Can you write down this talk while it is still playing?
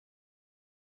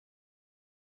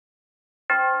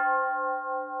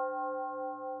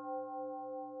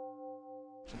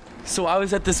So I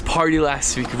was at this party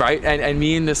last week, right? And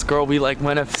me and this girl, we like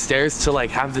went upstairs to like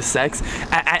have the sex,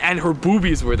 and her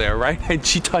boobies were there, right? And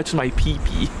she touched my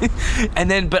pee-pee.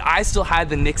 But I still had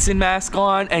the Nixon mask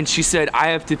on, and she said, I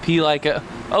have to pee like a,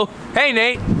 oh, hey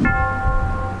Nate.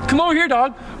 Come over here,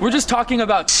 dog. We're just talking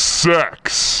about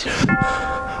sex.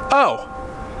 Oh,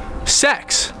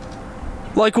 sex.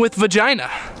 Like with vagina.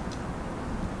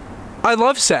 I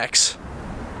love sex.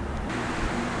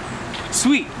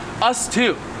 Sweet, us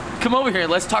too. Come over here,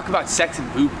 let's talk about sex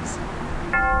and boobies.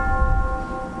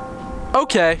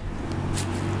 Okay.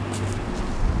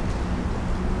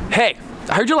 Hey,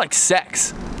 I heard you like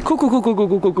sex. Cool.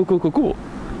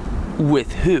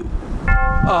 With who?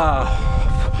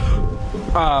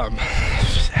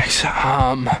 Sex,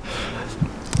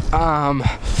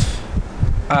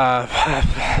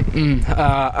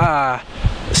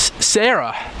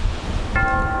 Sarah.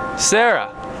 Sarah.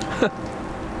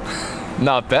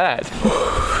 Not bad.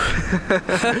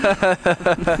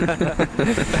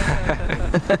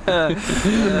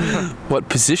 What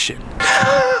position?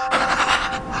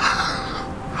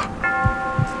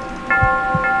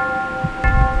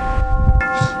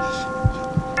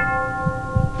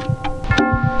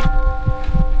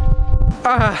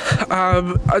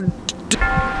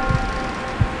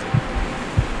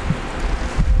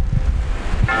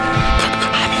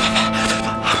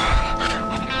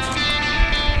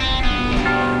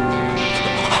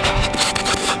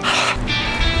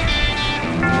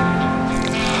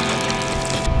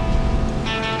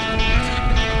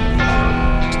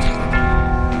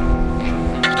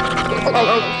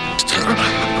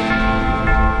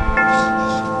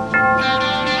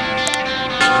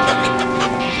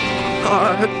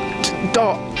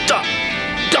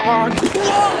 Dog.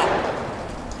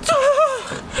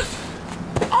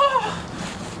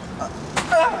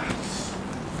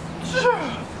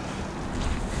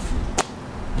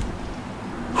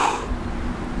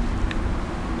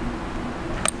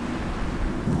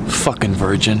 Fucking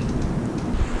virgin.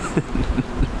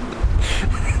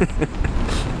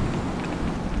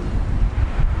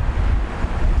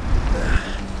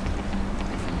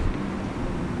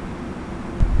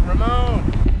 Ramon,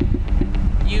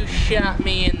 you shot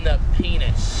me in the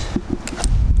penis.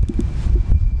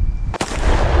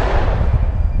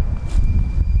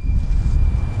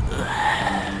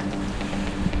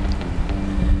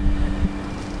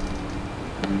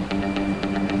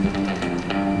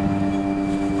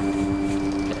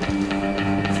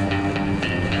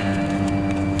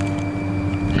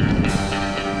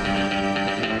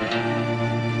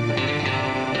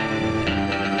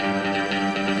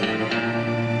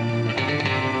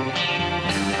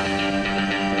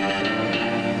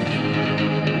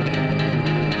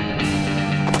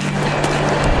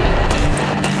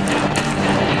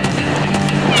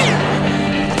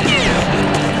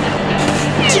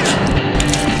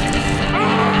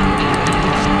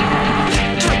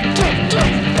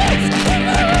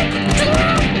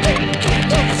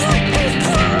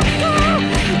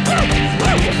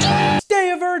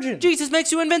 Jesus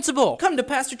makes you invincible. Come to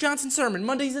Pastor Johnson's sermon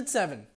Mondays at 7.